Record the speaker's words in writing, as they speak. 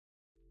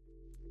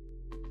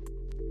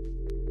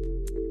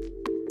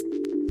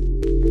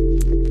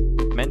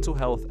Mental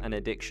health and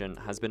addiction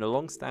has been a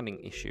long-standing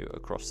issue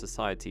across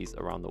societies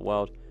around the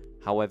world.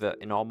 However,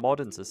 in our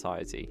modern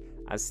society,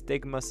 as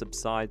stigma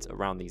subsides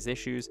around these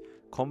issues,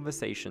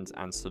 conversations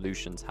and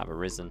solutions have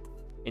arisen.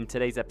 In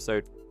today's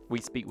episode,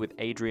 we speak with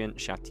Adrien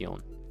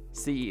Châtillon,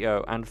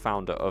 CEO and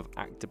founder of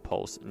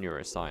Actipulse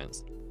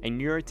Neuroscience, a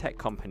neuro-tech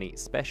company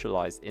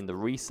specialized in the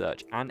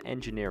research and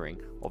engineering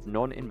of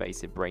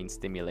non-invasive brain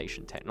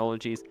stimulation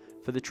technologies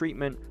for the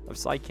treatment of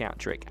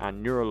psychiatric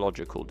and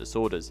neurological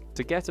disorders.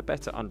 To get a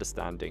better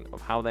understanding of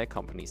how their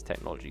company's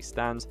technology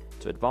stands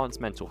to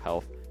advance mental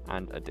health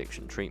and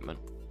addiction treatment.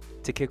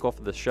 To kick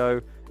off the show,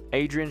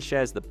 Adrien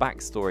shares the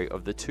backstory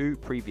of the two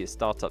previous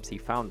startups he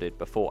founded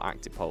before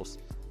Actipulse.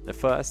 The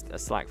first, a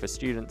Slack for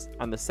students,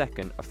 and the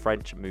second, a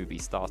French movie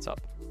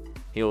startup.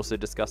 He also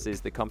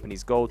discusses the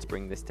company's goal to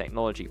bring this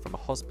technology from a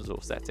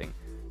hospital setting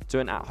to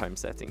an at-home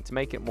setting to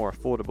make it more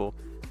affordable,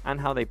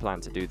 and how they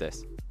plan to do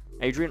this.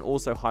 Adrien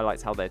also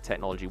highlights how their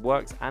technology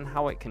works and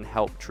how it can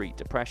help treat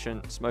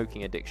depression,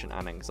 smoking addiction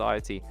and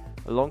anxiety,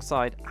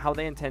 alongside how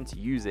they intend to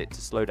use it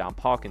to slow down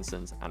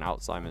Parkinson's and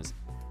Alzheimer's.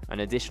 And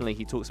additionally,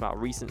 he talks about a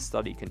recent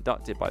study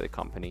conducted by the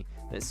company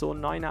that saw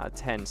 9 out of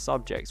 10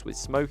 subjects with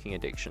smoking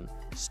addiction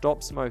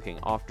stop smoking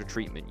after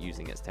treatment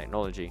using its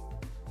technology.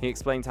 He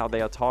explains how they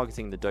are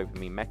targeting the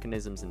dopamine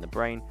mechanisms in the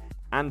brain,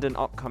 and an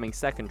upcoming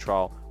second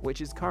trial,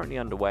 which is currently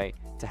underway,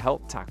 to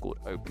help tackle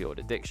opioid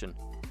addiction.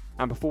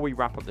 And before we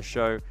wrap up the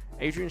show,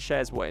 Adrien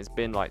shares what it's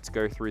been like to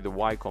go through the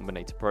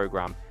Y-Combinator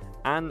program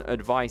and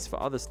advice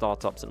for other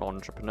startups and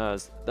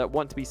entrepreneurs that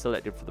want to be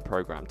selected for the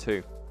program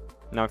too.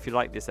 Now, if you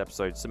like this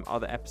episode, some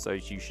other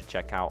episodes you should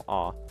check out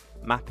are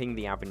Mapping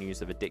the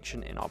Avenues of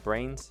Addiction in Our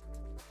Brains,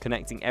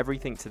 Connecting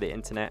Everything to the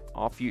Internet,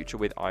 Our Future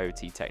with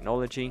IoT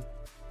Technology,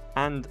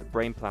 and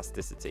Brain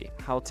Plasticity,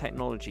 How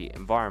Technology,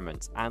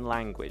 Environments, and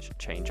Language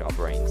Change Our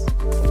Brains.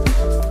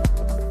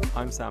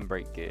 I'm Sam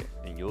Breakgear,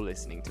 and you're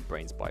listening to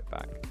Brains Bite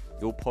Back,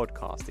 your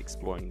podcast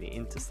exploring the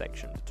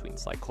intersection between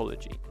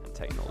psychology and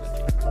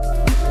technology.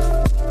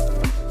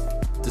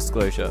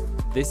 Disclosure: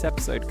 this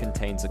episode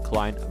contains a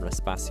client of an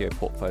Espacio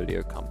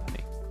portfolio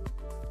company.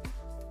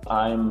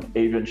 I'm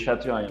Adrien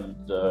Châtillon. I am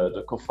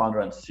the co-founder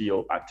and CEO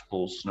of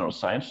Actipulse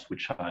Neuroscience,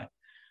 which I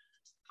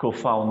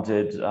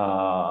co-founded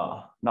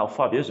now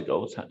 5 years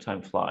ago.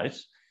 Time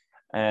flies.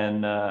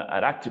 And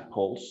at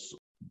Actipulse,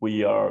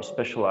 we are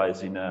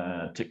specialized in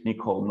a technique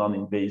called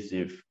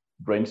non-invasive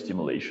brain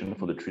stimulation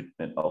for the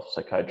treatment of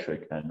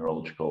psychiatric and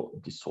neurological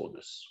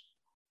disorders.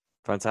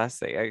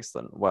 Fantastic,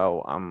 excellent.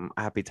 Well, I'm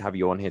happy to have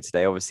you on here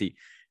today. Obviously,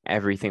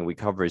 everything we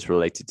cover is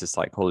related to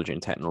psychology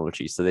and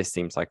technology, so this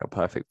seems like a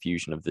perfect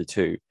fusion of the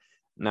two.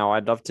 Now,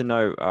 I'd love to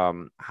know,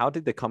 how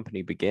did the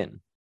company begin?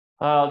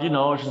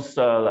 Just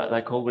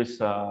like always,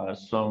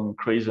 some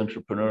crazy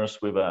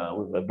entrepreneurs with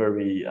a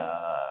very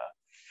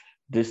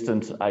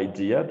distant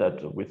idea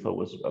that we thought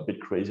was a bit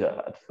crazy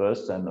at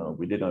first, and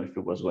we didn't know if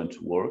it was going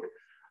to work.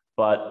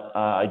 But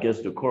I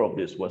guess the core of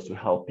this was to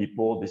help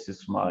people. This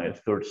is my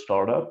third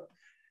startup,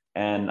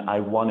 and I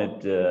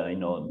wanted,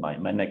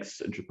 my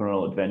next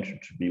entrepreneurial adventure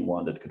to be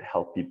one that could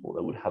help people,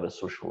 that would have a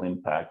social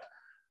impact.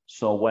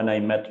 So when I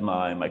met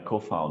my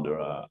co-founder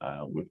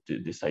with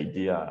this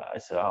idea, I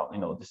said,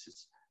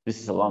 this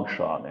is a long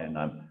shot, and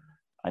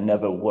I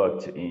never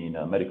worked in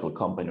a medical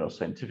company or a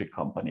scientific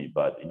company,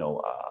 but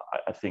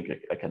I think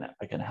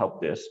I can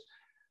help this.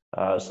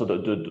 So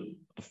the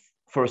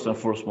first and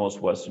foremost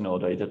was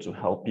the idea to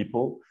help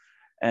people,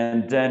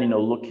 and then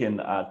looking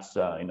at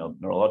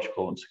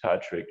neurological and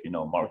psychiatric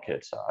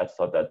markets, I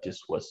thought that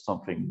this was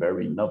something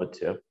very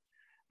innovative,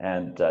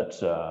 and that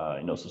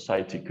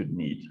society could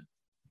need.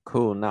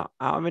 Cool. Now,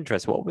 out of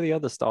interest, what were the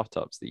other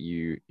startups that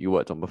you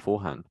worked on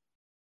beforehand?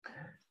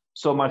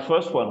 So my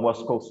first one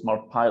was called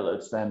Smart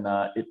Pilots, and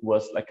it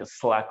was like a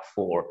Slack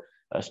for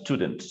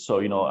students.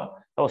 So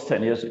that was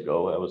 10 years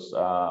ago.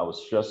 I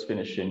was just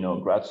finishing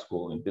grad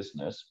school in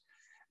business,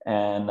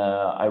 and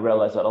I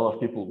realized that a lot of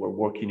people were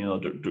working.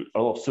 A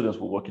lot of students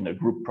were working in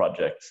group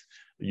projects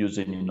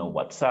using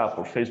WhatsApp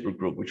or Facebook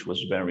group, which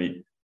was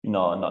very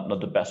not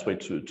the best way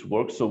to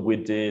work. So we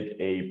did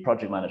a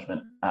project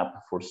management app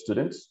for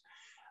students,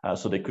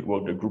 so they could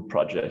work their group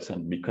projects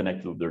and be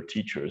connected with their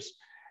teachers.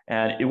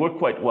 And it worked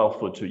quite well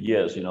for 2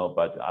 years,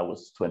 but I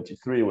was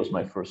 23, it was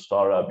my first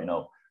startup,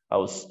 I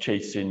was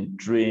chasing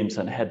dreams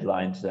and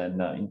headlines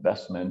and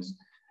investments.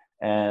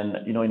 And,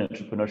 in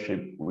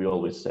entrepreneurship, we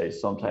always say,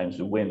 sometimes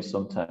you win,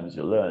 sometimes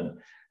you learn.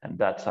 And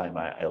that time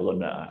I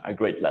learned a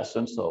great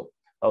lesson. So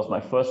that was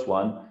my first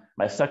one.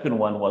 My second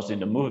one was in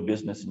the movie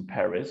business in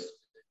Paris,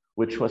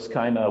 which was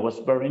was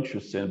very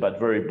interesting, but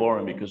very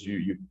boring, because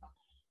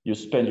you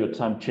spend your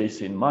time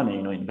chasing money,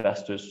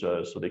 investors,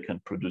 so they can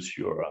produce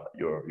your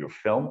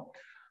film.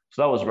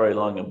 So that was very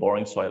long and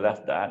boring. So I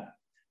left that,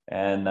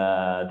 and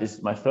this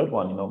is my third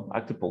one,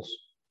 Actipulse.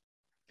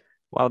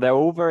 Well, they're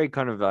all very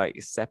kind of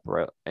like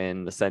separate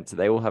in the sense that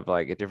they all have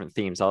like a different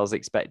theme. So I was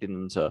expecting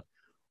them to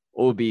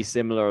all be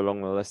similar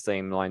along the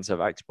same lines of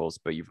Actipulse,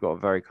 but you've got a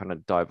very kind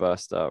of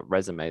diverse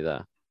resume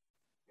there.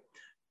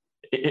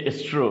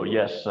 It's true,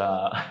 yes.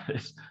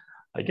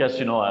 I guess,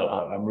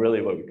 I'm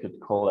really what we could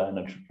call an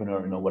entrepreneur.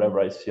 Whatever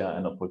I see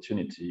an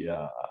opportunity,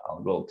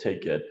 I'll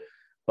take it.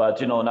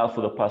 But, now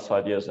for the past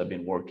 5 years, I've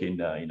been working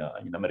in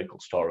a medical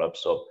startup.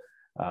 So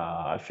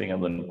I think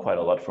I've learned quite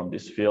a lot from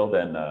this field.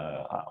 And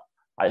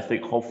I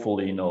think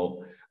hopefully,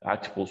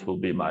 Actipulse will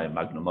be my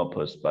magnum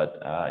opus. But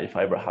if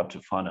I ever have to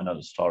find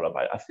another startup,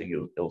 I think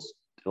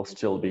it'll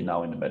still be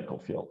now in the medical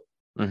field.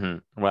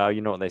 Mm-hmm. Well,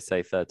 you know what they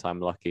say, third time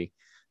lucky.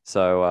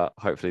 So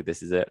hopefully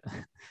this is it.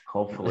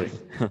 Hopefully.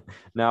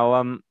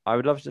 Now, I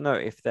would love to know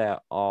if there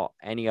are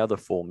any other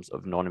forms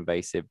of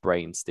non-invasive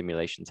brain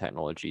stimulation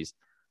technologies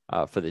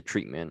for the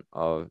treatment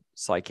of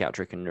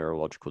psychiatric and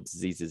neurological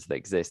diseases that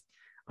exist.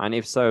 And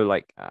if so,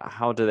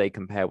 how do they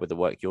compare with the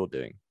work you're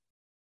doing?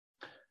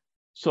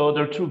 So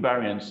there are two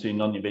variants in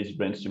non-invasive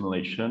brain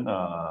stimulation.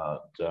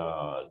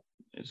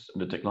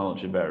 The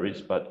technology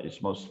varies, but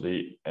it's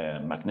mostly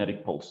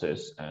magnetic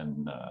pulses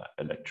and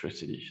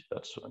electricity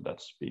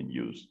that's being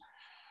used.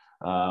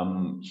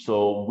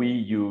 So we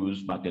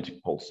use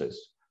magnetic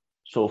pulses.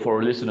 So for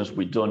our listeners,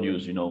 we don't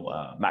use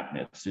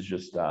magnets. It's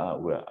just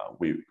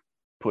we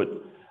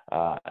put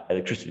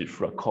electricity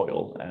through a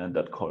coil, and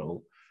that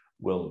coil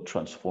will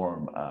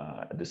transform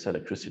this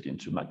electricity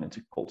into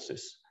magnetic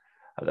pulses.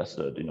 That's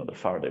the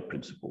Faraday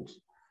principles.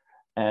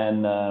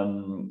 And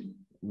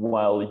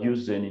while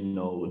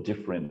using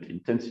different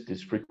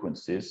intensities,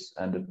 frequencies,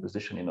 and the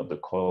positioning of the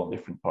coil in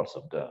different parts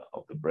of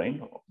the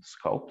brain, of the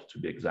scalp to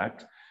be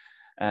exact,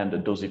 and the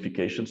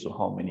dosification, so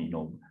how many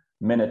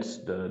minutes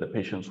the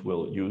patients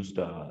will use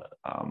the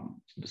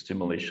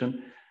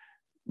stimulation.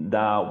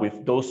 Now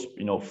with those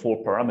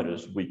 4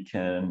 parameters, we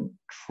can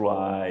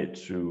try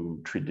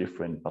to treat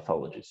different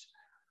pathologies.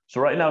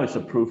 So right now it's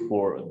approved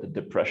for the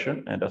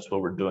depression, and that's what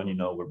we're doing.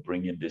 We're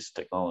bringing this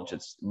technology.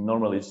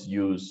 Normally it's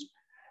used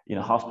in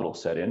a hospital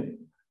setting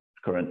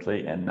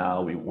currently, and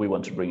now we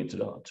want to bring it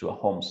to a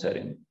home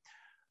setting.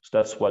 So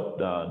that's what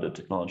the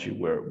technology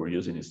we're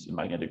using is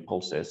magnetic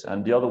pulses,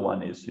 and the other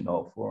one is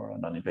for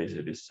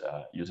non-invasive is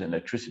using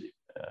electricity,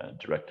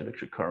 direct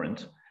electric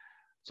current.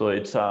 So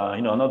it's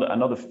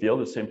another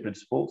field, the same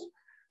principles.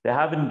 There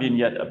haven't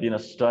been a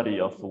study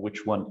of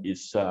which one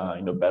is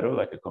better,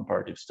 like a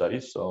comparative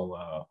study.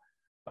 So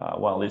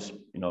while it's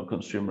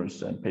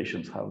consumers and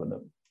patients have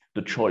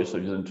the choice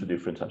of using 2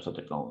 different types of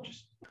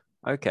technologies.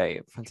 Okay,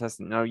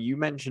 fantastic. Now you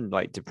mentioned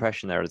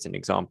depression there as an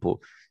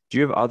example. Do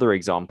you have other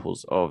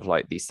examples of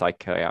these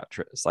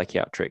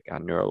psychiatric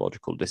and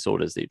neurological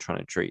disorders that you're trying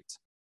to treat?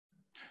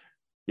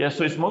 Yeah,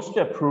 so it's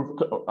mostly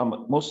approved,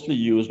 mostly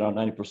used, around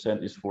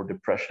 90% is for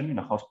depression in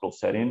a hospital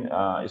setting.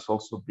 It's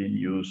also been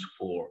used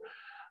for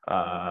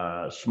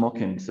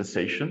smoking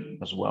cessation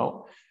as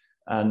well,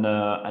 and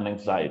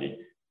anxiety.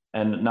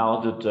 And now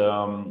that,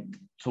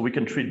 so we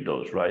can treat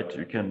those, right?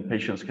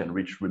 Patients can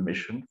reach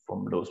remission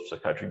from those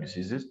psychiatric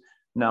diseases.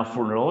 Now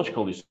for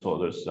neurological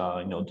disorders,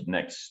 the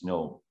next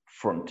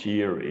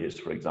frontier is,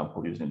 for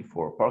example, using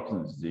for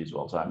Parkinson's disease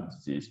or Alzheimer's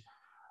disease.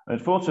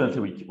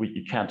 Unfortunately,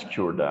 you can't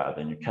cure that,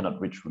 and you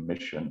cannot reach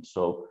remission.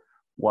 So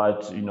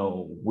what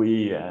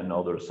we and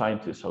other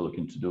scientists are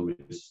looking to do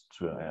is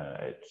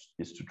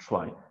to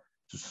try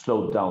to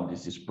slow down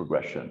disease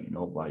progression.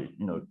 By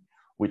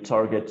we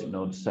target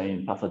the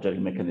same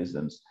pathogenic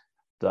mechanisms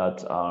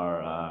that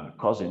are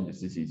causing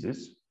these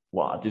diseases.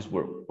 Well, these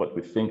were what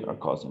we think are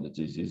causing the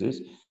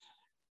diseases,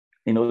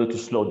 in order to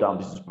slow down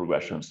disease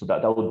progression. So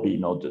that would be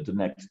the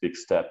next big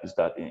step, is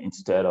that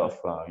instead of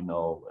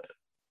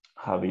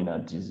having a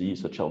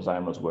disease such as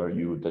Alzheimer's where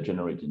you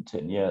degenerate in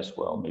 10 years,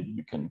 well, maybe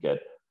you can get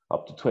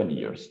up to 20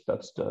 years.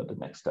 That's the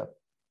next step.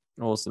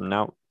 Awesome.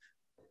 Now,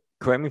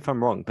 correct me if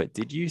I'm wrong, but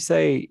did you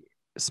say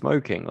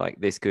smoking,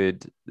 this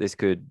could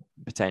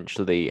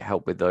potentially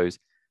help with those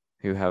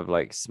who have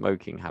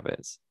smoking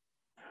habits?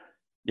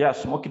 Yeah,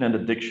 smoking and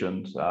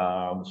addictions.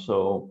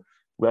 So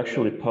we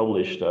actually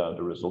published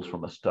the results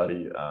from a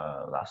study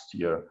last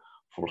year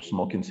for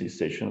smoking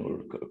cessation. We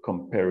were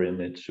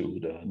comparing it to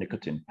the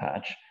nicotine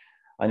patch,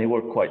 and it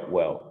worked quite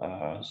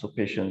well. So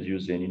patients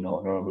using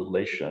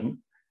neuromodulation,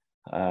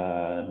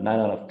 9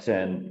 out of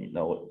 10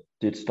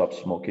 did stop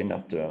smoking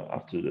after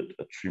a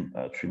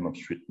 3-month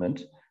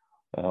treatment,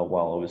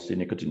 while obviously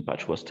nicotine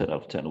patch was 10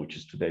 out of 10, which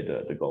is today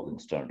the golden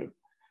standard.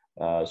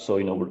 So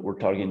we're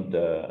targeting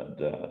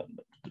the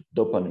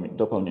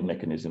dopamine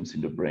mechanisms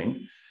in the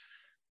brain.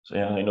 So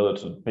yeah, I know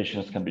that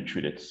patients can be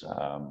treated.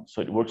 So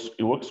it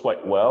works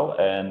quite well,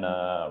 and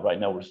right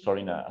now we're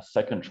starting a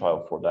second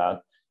trial for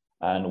that,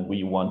 and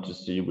we want to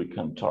see if we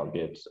can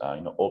target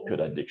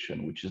opioid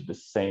addiction, which is the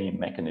same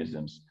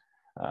mechanisms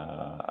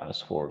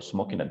as for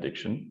smoking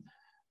addiction,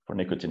 for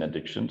nicotine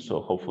addiction.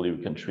 So hopefully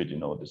we can treat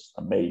this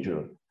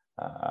major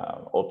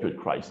opioid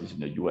crisis in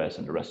the US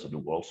and the rest of the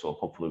world. So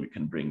hopefully we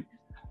can bring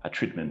a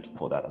treatment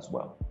for that as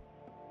well.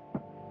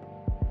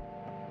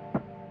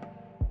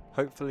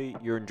 Hopefully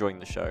you're enjoying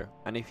the show,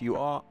 and if you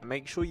are,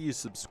 make sure you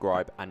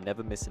subscribe and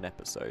never miss an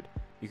episode.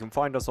 You can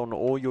find us on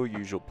all your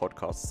usual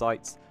podcast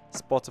sites: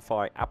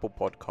 Spotify, Apple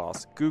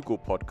Podcasts, Google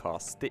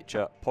Podcasts,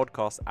 Stitcher,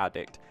 Podcast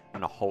Addict,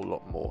 and a whole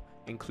lot more,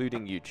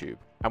 including YouTube.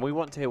 And we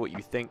want to hear what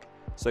you think.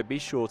 so be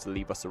sure to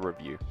leave us a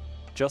review.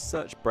 Just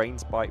search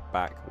Brains Bite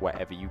Back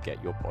wherever you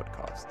get your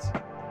podcasts.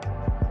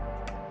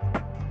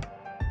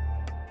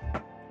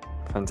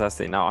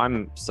 Fantastic. Now,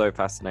 I'm so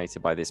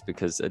fascinated by this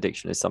because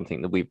addiction is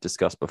something that we've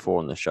discussed before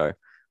on the show. And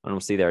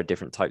obviously, there are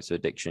different types of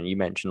addiction. You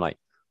mentioned like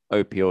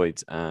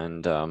opioids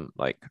and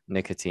like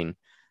nicotine.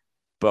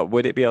 But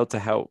would it be able to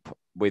help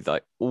with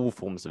like all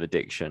forms of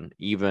addiction,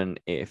 even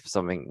if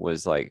something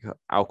was like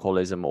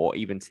alcoholism or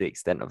even to the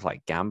extent of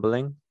like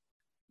gambling?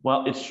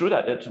 Well, it's true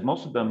that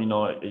most of them,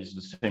 is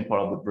the same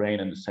part of the brain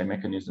and the same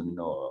mechanism,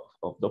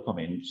 of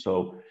dopamine.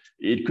 So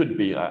it could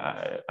be.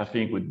 I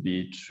think would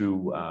be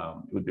too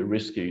would be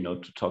risky,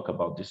 to talk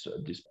about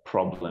these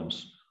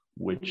problems,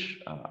 which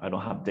I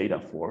don't have data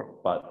for.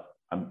 But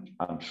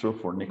I'm sure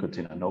for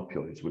nicotine and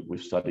opioids,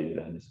 we've studied it,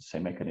 and it's the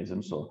same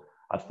mechanism. So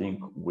I think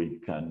we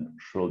can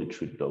surely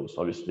treat those.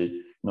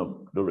 Obviously,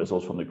 the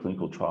results from the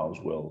clinical trials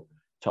will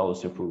tell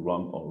us if we're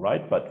wrong or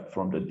right. But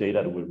from the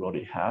data that we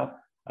already have,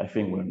 I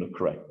think we're on the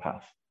correct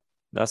path.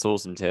 That's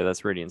awesome to hear.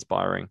 That's really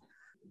inspiring.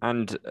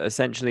 And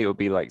essentially it would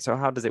be like, so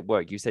how does it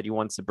work? You said you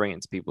wanted to bring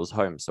it to people's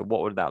homes. So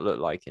what would that look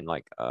like in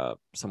like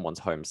someone's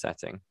home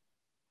setting?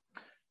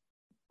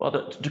 Well,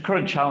 the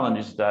current challenge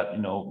is that,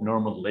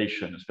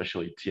 neuromodulation,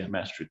 especially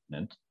TMS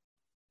treatment,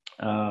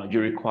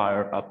 you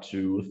require up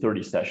to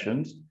 30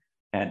 sessions,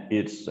 and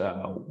it's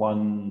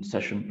one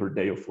session per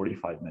day of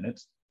 45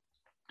 minutes.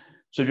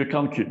 So if you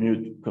come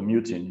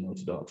commuting,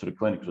 to the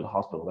clinic, to the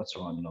hospital, that's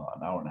around,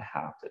 an hour and a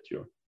half that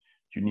you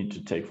need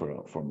to take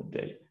from the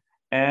day.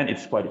 And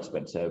it's quite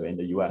expensive. In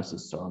the US,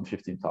 it's around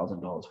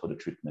 $15,000 for the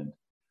treatment.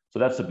 So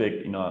that's a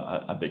big,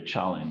 a big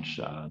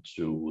challenge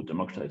to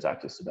democratize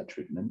access to that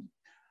treatment.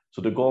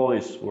 So the goal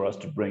is for us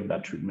to bring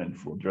that treatment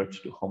direct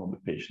to the home of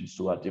the patients,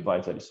 to a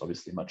device that is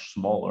obviously much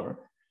smaller,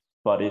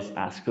 but is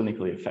as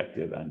clinically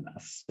effective and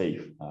as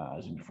safe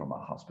as from a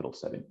hospital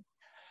setting.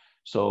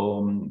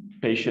 So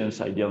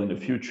patients, ideally in the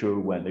future,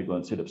 when they go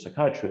and see the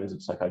psychiatrist,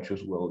 the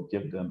psychiatrist will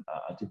give them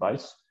a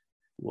device,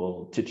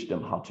 will teach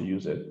them how to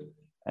use it,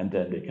 and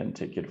then they can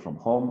take it from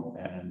home.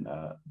 And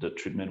the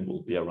treatment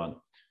will be around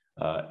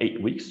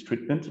 8 weeks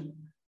treatment,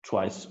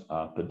 twice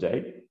per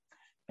day.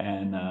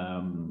 And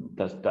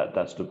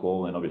that's the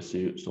goal. And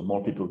obviously, so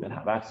more people can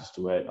have access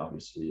to it,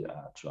 obviously,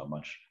 to a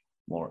much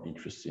more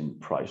interesting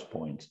price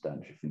point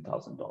than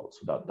 $15,000.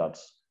 So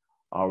that's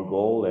our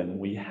goal. And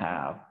we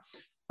have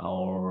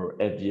our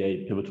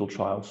FDA pivotal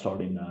trial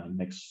starting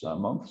next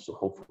month. So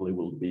hopefully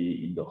we'll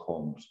be in the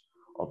homes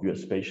of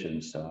US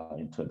patients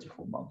in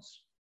 24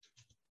 months.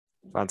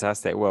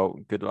 Fantastic. Well,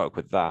 good luck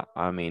with that.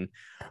 I mean,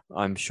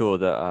 I'm sure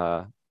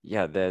that,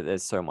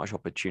 there's so much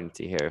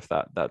opportunity here if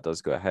that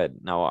does go ahead.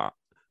 Now,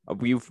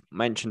 we've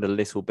mentioned a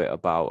little bit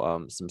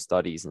about some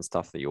studies and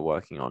stuff that you're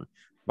working on,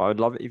 but I would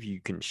love it if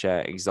you can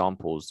share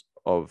examples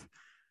of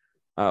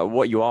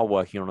what you are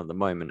working on at the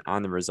moment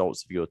and the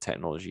results of your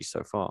technology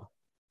so far.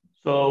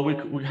 So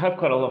we have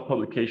quite a lot of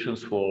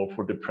publications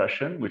for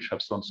depression, which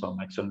have some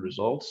excellent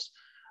results.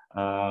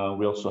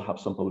 We also have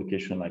some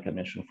publication, like I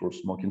mentioned, for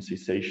smoking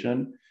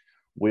cessation.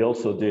 We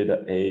also did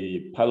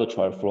a pilot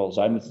trial for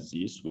Alzheimer's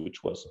disease,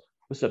 which was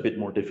a bit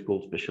more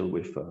difficult, especially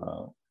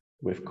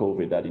with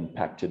COVID, that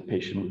impacted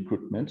patient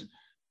recruitment.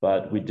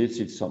 But we did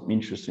see some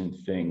interesting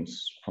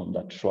things from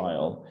that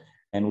trial.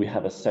 And we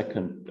have a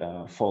second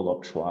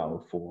follow-up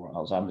trial for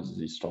Alzheimer's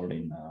disease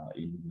starting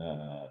in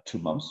 2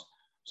 months.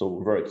 So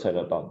we're very excited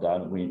about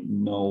that. We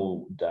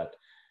know that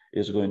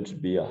it's going to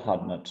be a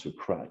hard nut to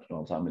crack.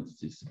 Alzheimer's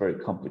disease is a very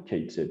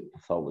complicated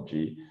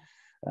pathology.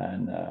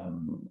 And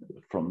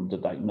from the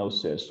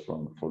diagnosis,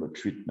 for the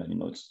treatment,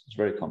 it's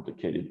very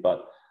complicated.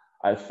 But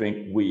I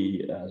think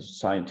we as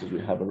scientists,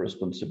 we have a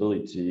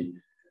responsibility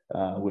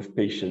with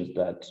patients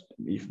that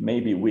if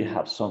maybe we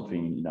have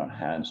something in our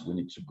hands, we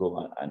need to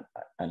go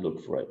and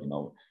look for it.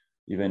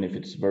 Even if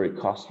it's very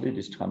costly,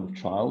 this kind of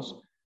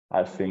trials,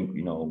 I think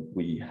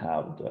we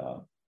have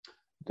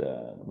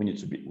we need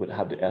to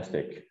have the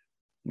ethic,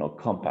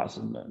 compass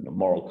and the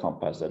moral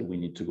compass that we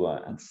need to go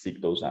and seek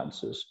those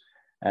answers.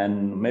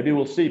 And maybe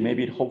we'll see.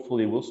 Maybe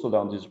hopefully will slow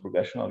down this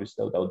progression.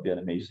 Obviously, that would be an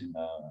amazing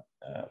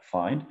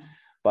find.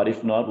 But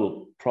if not,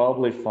 we'll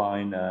probably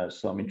find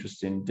some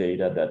interesting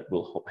data that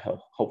will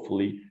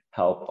hopefully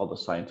help other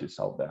scientists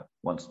out there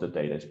once the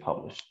data is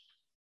published.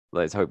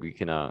 Let's hope we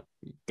can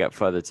get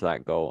further to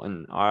that goal.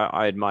 And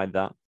I admire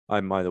that. I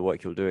admire the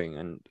work you're doing.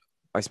 And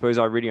I suppose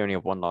I really only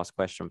have one last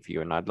question for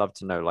you. And I'd love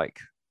to know, like,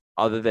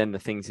 other than the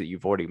things that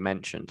you've already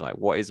mentioned, like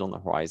what is on the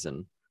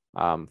horizon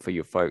for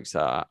your folks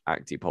at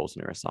Actipulse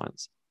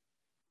Neuroscience?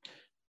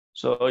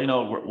 So,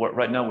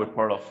 right now we're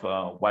part of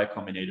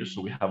Y-Combinator.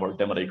 So we have our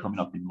demo day coming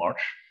up in March.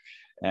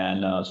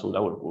 And so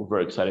that we're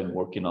very excited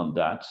working on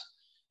that.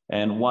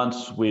 And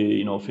once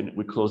we,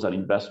 we close that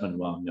investment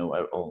round,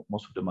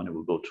 most of the money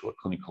will go to a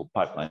clinical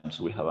pipeline.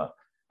 So we have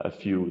a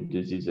few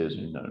diseases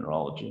in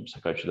neurology and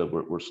psychiatry that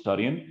we're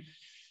studying.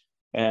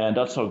 And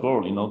that's our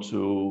goal,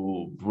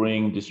 to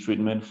bring this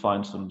treatment,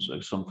 find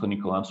some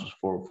clinical answers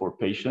for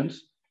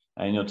patients,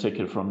 and take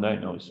it from there.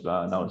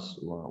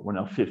 We're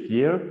now 5th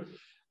year.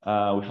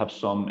 We have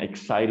some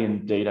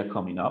exciting data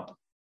coming up,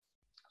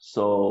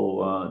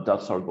 So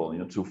that's our goal,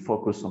 to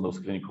focus on those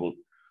clinical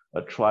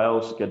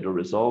trials, get the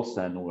results,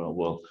 and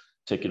we'll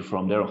take it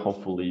from there,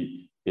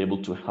 hopefully be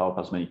able to help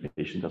as many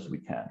patients as we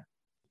can.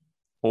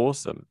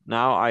 Awesome.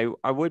 Now,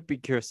 I would be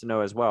curious to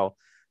know as well,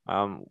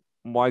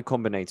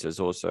 Y-Combinator is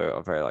also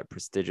a very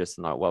prestigious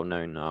and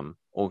well-known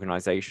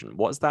organization.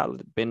 What's that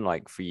been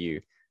like for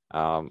you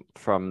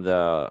from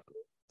the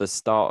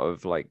start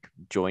of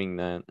joining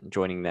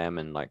them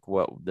and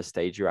what the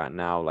stage you're at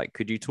now?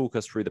 Could you talk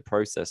us through the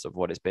process of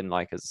what it's been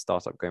like as a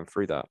startup going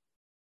through that?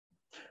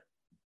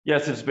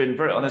 Yes, it's been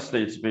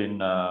honestly, it's been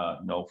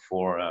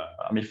for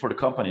the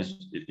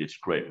companies, it's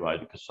great, right?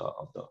 Because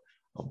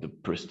of the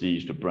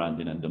prestige, the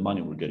branding, and the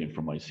money we're getting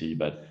from YC.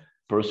 But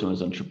personally,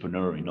 as an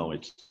entrepreneur,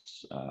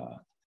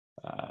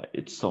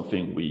 it's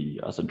something we,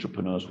 as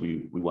entrepreneurs,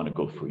 we want to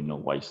go for.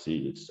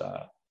 YC, it's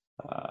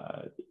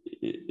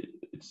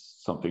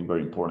something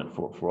very important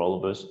for all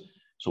of us.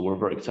 So we're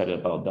very excited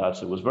about that.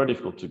 So it was very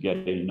difficult to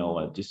get in.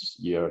 This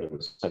year there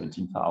was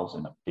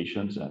 17,000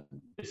 applications, and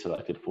they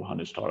selected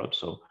 400 startups.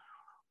 So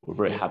we're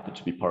very happy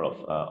to be part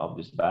of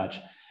this batch.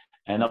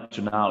 And up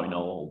to now,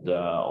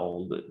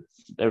 all the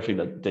everything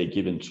that they've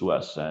given to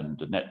us, and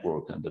the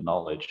network and the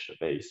knowledge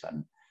base,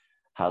 and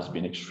has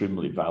been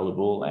extremely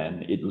valuable,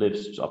 and it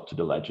lives up to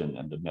the legend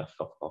and the myth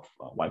of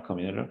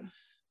Y-Combinator.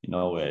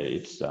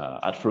 It's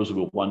at first we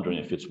were wondering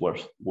if it's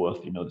worth the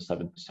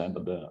 7%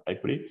 of the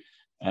equity,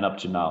 and up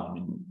to now,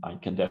 I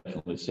can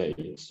definitely say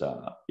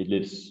it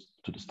lives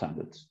to the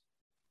standards.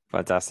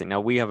 Fantastic.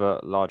 Now, we have a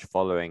large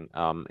following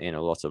in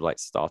a lot of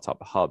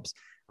startup hubs.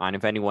 And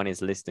if anyone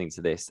is listening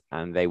to this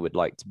and they would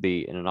like to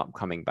be in an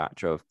upcoming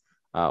batch of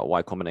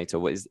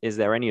Y-Combinator, is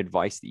there any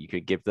advice that you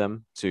could give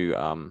them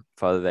to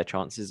further their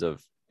chances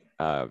of,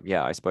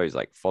 I suppose,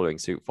 following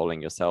suit,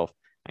 following yourself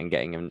and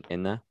getting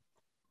in there?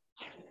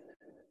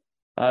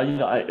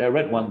 I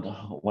read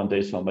one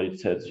day somebody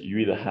said you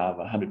either have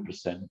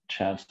 100%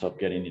 chance of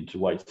getting into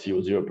YC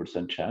or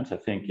 0% chance. I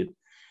think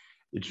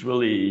it's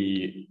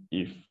really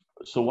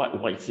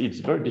it's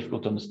very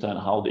difficult to understand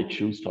how they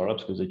choose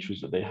startups, because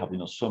they have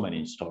so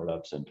many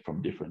startups and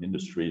from different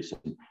industries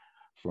and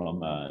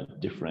from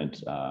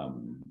different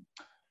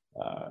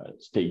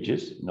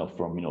stages,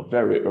 from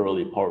very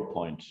early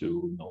PowerPoint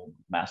to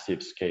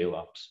massive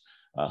scale-ups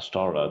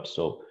startups.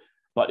 So,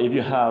 but if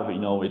you have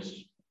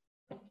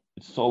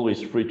it's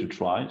always free to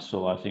try.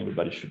 So I think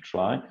everybody should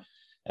try,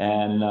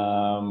 and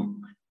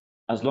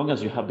as long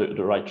as you have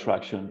the right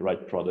traction, the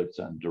right products,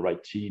 and the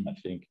right team, I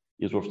think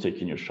it's worth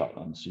taking your shot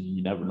on. So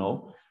you never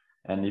know.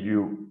 And if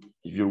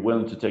you're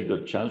willing to take the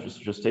chance,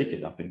 just take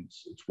it. I think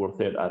it's worth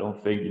it. I don't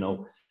think,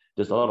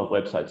 there's a lot of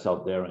websites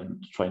out there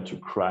and trying to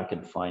crack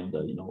and find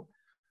a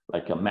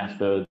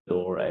method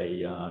or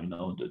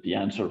the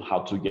answer of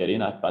how to get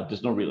in. But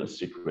there's no real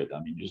secret.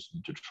 You just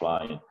need to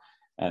try.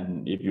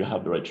 And if you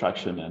have the right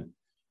traction, and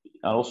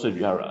also if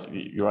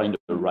you're in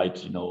the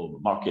right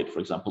market. For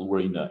example, we're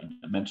in the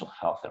mental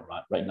health, and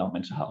right now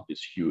mental health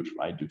is huge,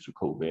 right, due to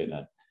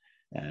COVID,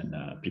 and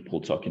people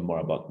talking more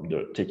about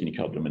taking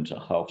care of their mental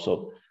health.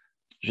 So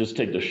just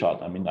take the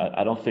shot.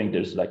 I don't think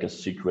there's a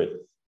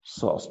secret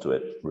sauce to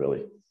it,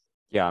 really.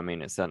 Yeah,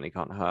 it certainly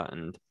can't hurt.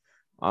 And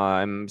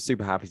I'm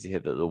super happy to hear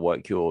that the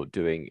work you're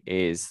doing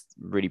is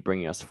really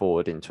bringing us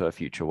forward into a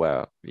future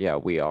where,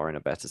 we are in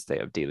a better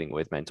state of dealing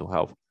with mental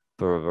health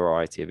for a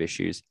variety of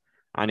issues.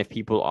 And if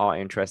people are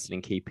interested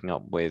in keeping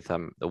up with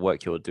the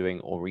work you're doing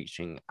or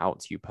reaching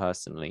out to you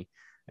personally,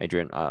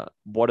 Adrien,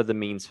 what are the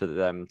means for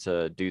them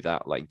to do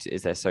that?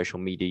 Is there social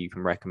media you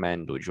can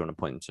recommend, or do you want to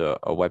point to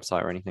a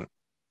website or anything?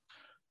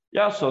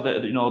 Yeah, so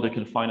they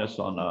can find us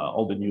on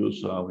all the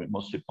news. We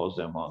mostly post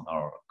them on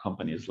our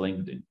company's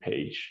LinkedIn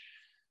page,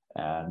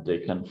 and they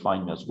can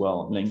find me as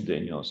well on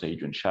LinkedIn. Say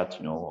Adrien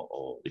Châtillon,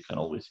 or they can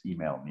always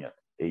email me at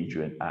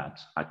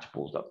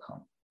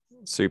adrien@actipulse.com.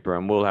 Super,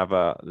 and we'll have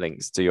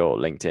links to your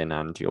LinkedIn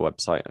and your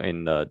website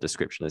in the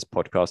description of this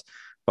podcast.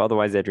 But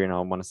otherwise, Adrien, I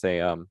want to say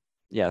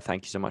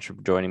thank you so much for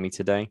joining me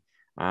today,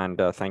 and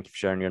thank you for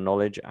sharing your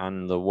knowledge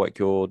and the work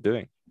you're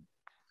doing.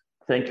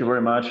 Thank you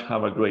very much.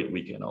 Have a great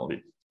weekend, all of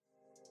you.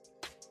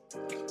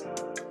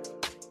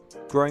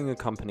 Growing a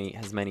company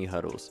has many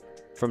hurdles,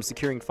 from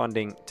securing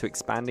funding to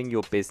expanding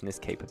your business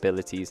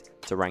capabilities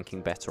to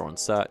ranking better on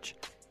search.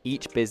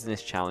 Each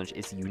business challenge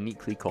is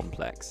uniquely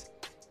complex.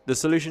 The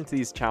solution to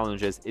these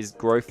challenges is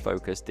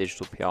growth-focused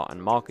digital PR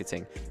and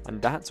marketing, and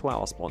that's where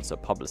our sponsor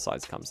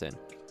Publicize comes in.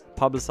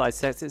 Publicize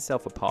sets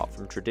itself apart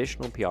from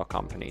traditional PR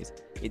companies.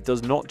 It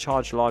does not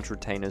charge large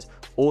retainers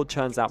or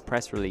churns out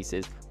press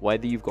releases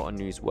whether you've got a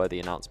newsworthy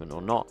announcement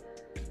or not.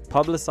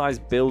 Publicize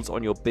builds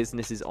on your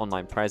business's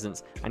online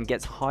presence and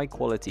gets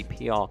high-quality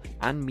PR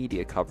and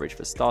media coverage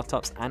for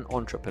startups and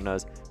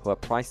entrepreneurs who are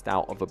priced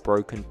out of a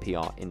broken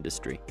PR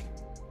industry.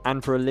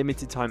 And for a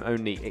limited time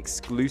only,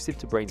 exclusive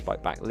to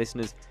BrainsBite Back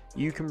listeners,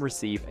 you can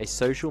receive a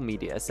social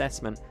media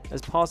assessment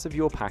as part of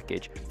your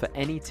package for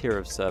any tier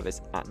of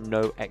service at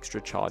no extra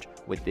charge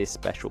with this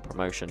special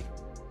promotion.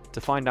 To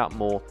find out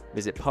more,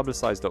 visit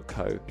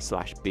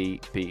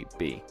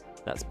publicize.co/BBB.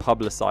 That's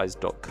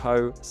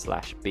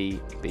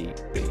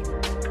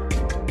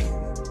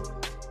publicize.co/BBB.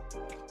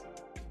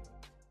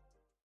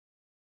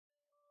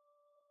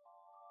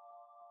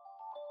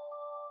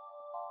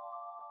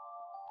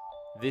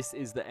 This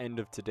is the end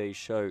of today's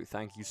show.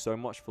 Thank you so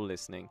much for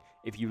listening.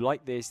 If you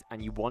like this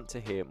and you want to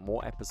hear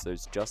more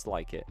episodes just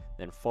like it,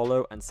 then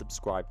follow and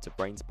subscribe to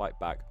Brains Bite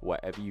Back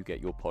wherever you get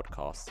your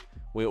podcasts.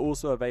 We're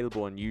also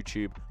available on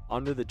YouTube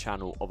under the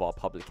channel of our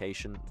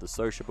publication, The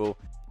Sociable.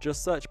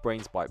 Just search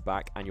Brains Bite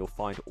Back and you'll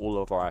find all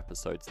of our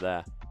episodes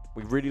there.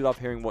 We really love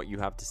hearing what you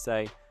have to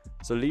say,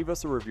 so leave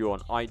us a review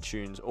on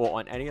iTunes or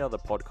on any other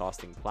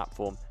podcasting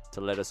platform to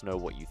let us know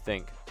what you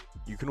think.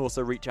 You can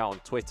also reach out on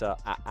Twitter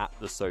at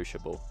The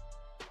Sociable.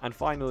 And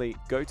finally,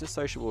 go to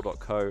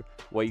sociable.co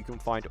where you can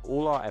find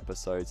all our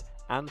episodes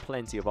and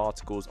plenty of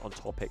articles on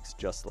topics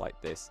just like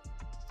this.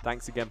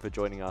 Thanks again for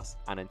joining us,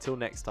 and until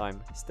next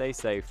time, stay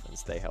safe and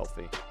stay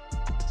healthy.